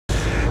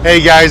Hey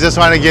guys, just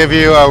want to give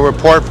you a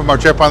report from our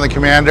trip on the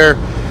Commander.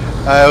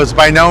 It was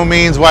by no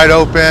means wide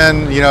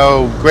open,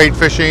 great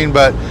fishing,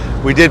 but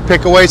we did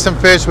pick away some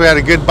fish. We had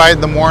a good bite in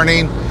the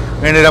morning.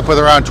 We ended up with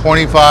around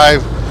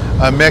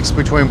 25, a mix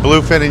between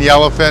bluefin and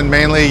yellowfin,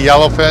 mainly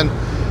yellowfin.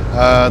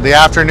 The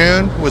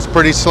afternoon was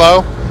pretty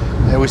slow,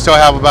 and we still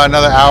have about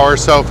another hour or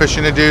so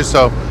fishing to do,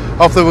 so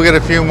hopefully we'll get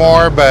a few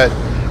more, but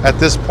at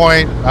this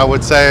point, I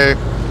would say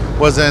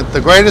wasn't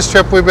the greatest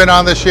trip we've been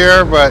on this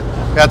year, but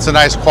we had some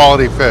nice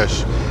quality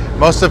fish.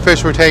 Most of the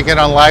fish were taken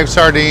on live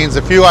sardines,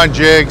 a few on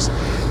jigs,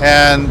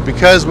 and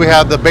because we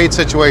had the bait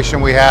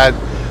situation we had,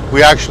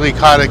 we actually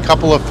caught a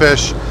couple of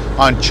fish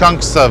on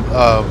chunks of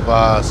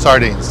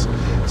sardines.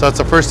 So it's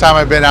the first time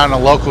I've been on a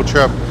local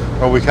trip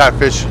where we caught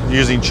fish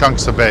using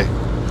chunks of bait.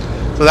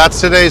 So that's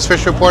today's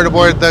fish report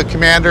aboard the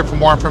Commander. For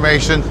more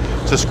information,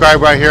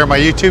 subscribe right here on my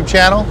YouTube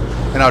channel,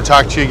 and I'll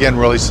talk to you again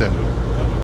really soon.